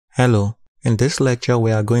Hello, in this lecture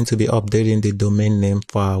we are going to be updating the domain name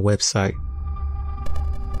for our website.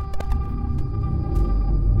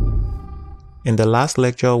 In the last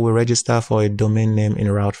lecture we registered for a domain name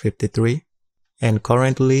in Route 53, and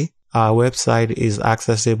currently our website is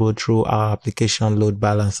accessible through our Application Load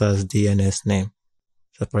Balancer's DNS name.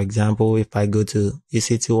 So for example, if I go to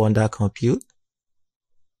EC2 under Compute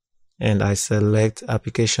and I select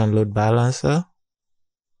Application Load Balancer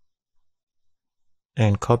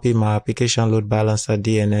and copy my Application Load Balancer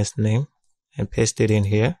DNS name and paste it in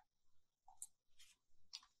here,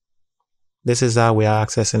 this is how we are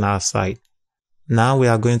accessing our site. Now we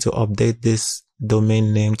are going to update this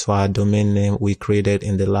domain name to our domain name we created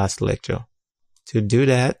in the last lecture. To do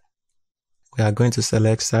that, we are going to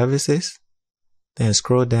select Services, then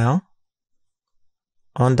scroll down.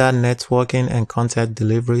 Under Networking and Content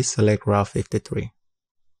Delivery, select Route 53.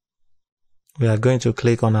 We are going to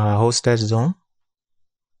click on our hosted zone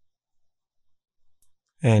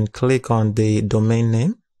and click on the domain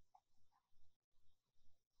name.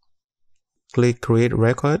 Click Create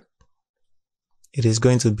Record. It is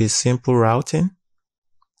going to be simple routing.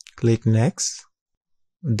 Click Next.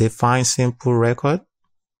 Define simple record.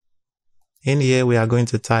 In here, we are going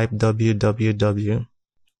to type www.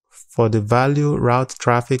 For the value route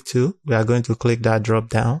traffic to, we are going to click that drop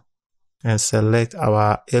down and select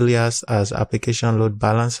our alias as Application Load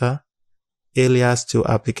Balancer, alias to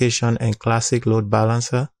Application and Classic Load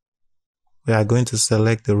Balancer. We are going to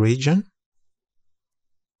select the region.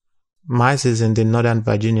 Mine is in the Northern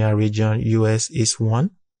Virginia region, US East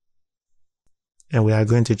 1. And we are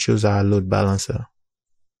going to choose our load balancer.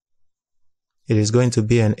 It is going to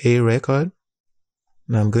be an A record.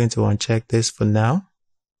 And I'm going to uncheck this for now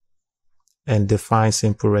and define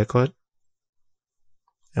simple record.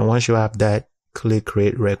 And once you have that, click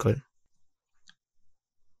Create Record.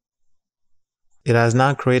 It has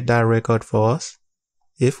now created that record for us.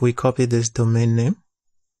 If we copy this domain name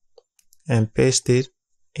and paste it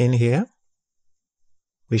in here,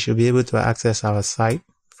 we should be able to access our site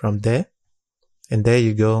from there. And there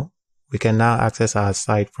you go. We can now access our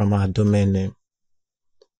site from our domain name.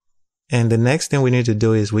 And the next thing we need to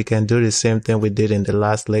do is we can do the same thing we did in the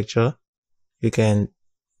last lecture. You can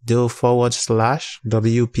do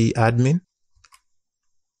 /WP admin.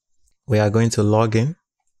 We are going to log in.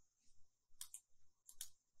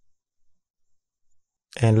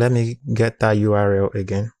 And let me get that URL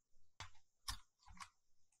again.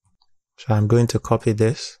 So I'm going to copy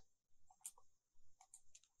this.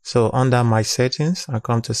 So under my settings, I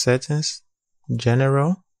come to Settings,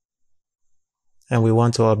 General, and we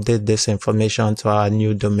want to update this information to our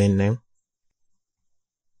new domain name.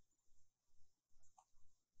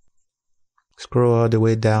 Scroll all the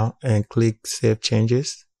way down and click Save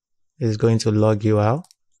Changes. It's going to log you out.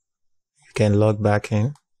 You can log back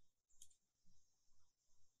in.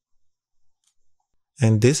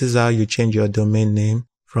 And this is how you change your domain name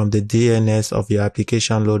from the DNS of your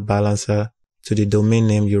Application Load Balancer to the domain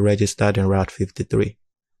name you registered in Route 53.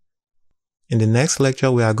 In the next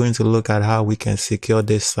lecture, we are going to look at how we can secure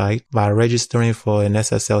this site by registering for an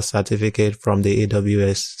SSL certificate from the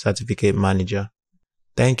AWS Certificate Manager.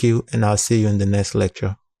 Thank you, and I'll see you in the next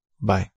lecture. Bye.